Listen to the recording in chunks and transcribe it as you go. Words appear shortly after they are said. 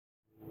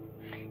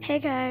Hey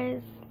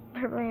guys,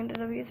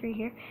 PurpleW3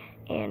 here,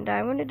 and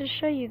I wanted to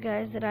show you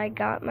guys that I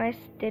got my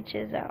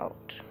stitches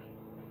out.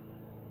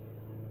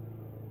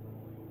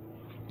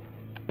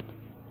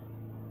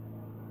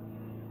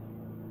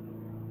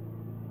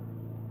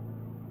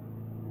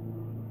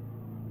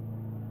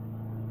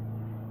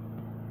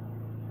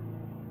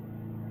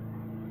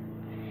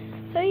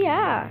 So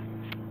yeah,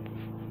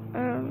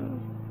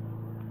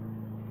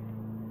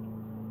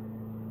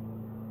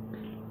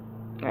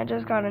 I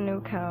just got a new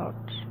couch,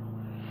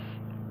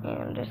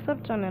 and I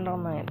slept on it all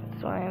night,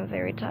 so I am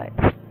very tired.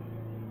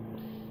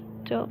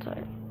 Still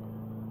tired.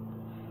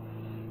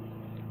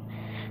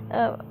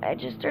 I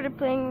just started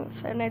playing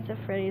Five Nights at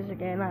Freddy's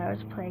again. I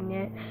was playing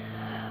it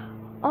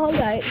all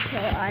night, so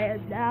I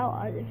am now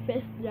on the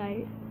 5th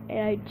night, and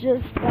I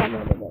just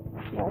downloaded it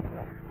last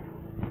night.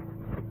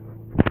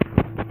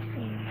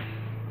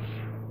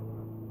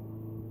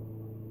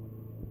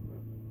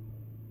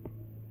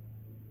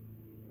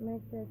 My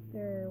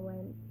sister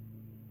went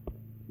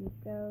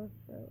Stiches,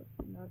 so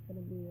she's not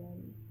gonna be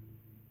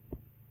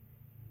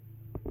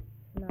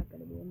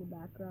in the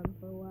background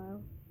for a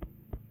while.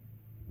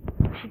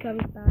 She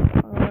comes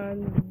back on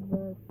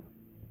the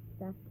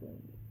 2nd.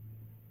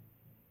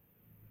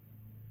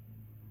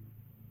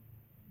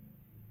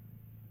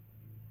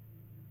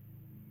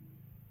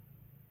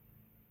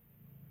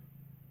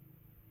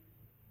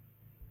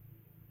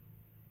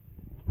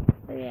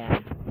 So yeah.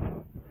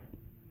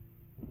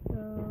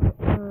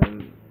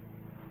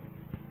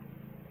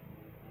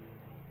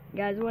 You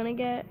guys wanna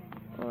get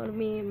hold of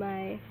me?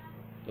 My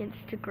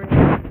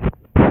Instagram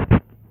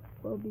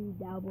will be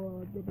down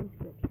below in the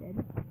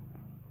description.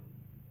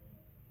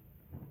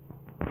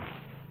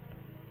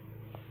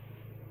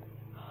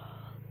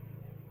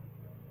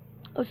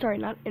 Oh, sorry,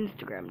 not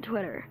Instagram,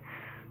 Twitter.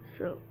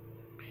 So,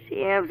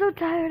 see, I'm so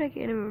tired, I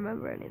can't even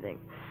remember anything.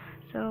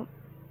 So,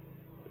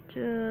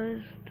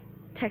 just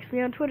text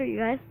me on Twitter, you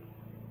guys.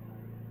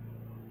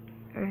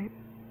 Alright,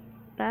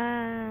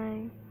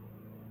 bye.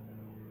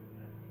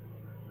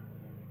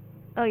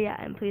 Oh yeah,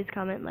 and please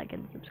comment, like,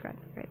 and subscribe.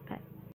 Alright, bye.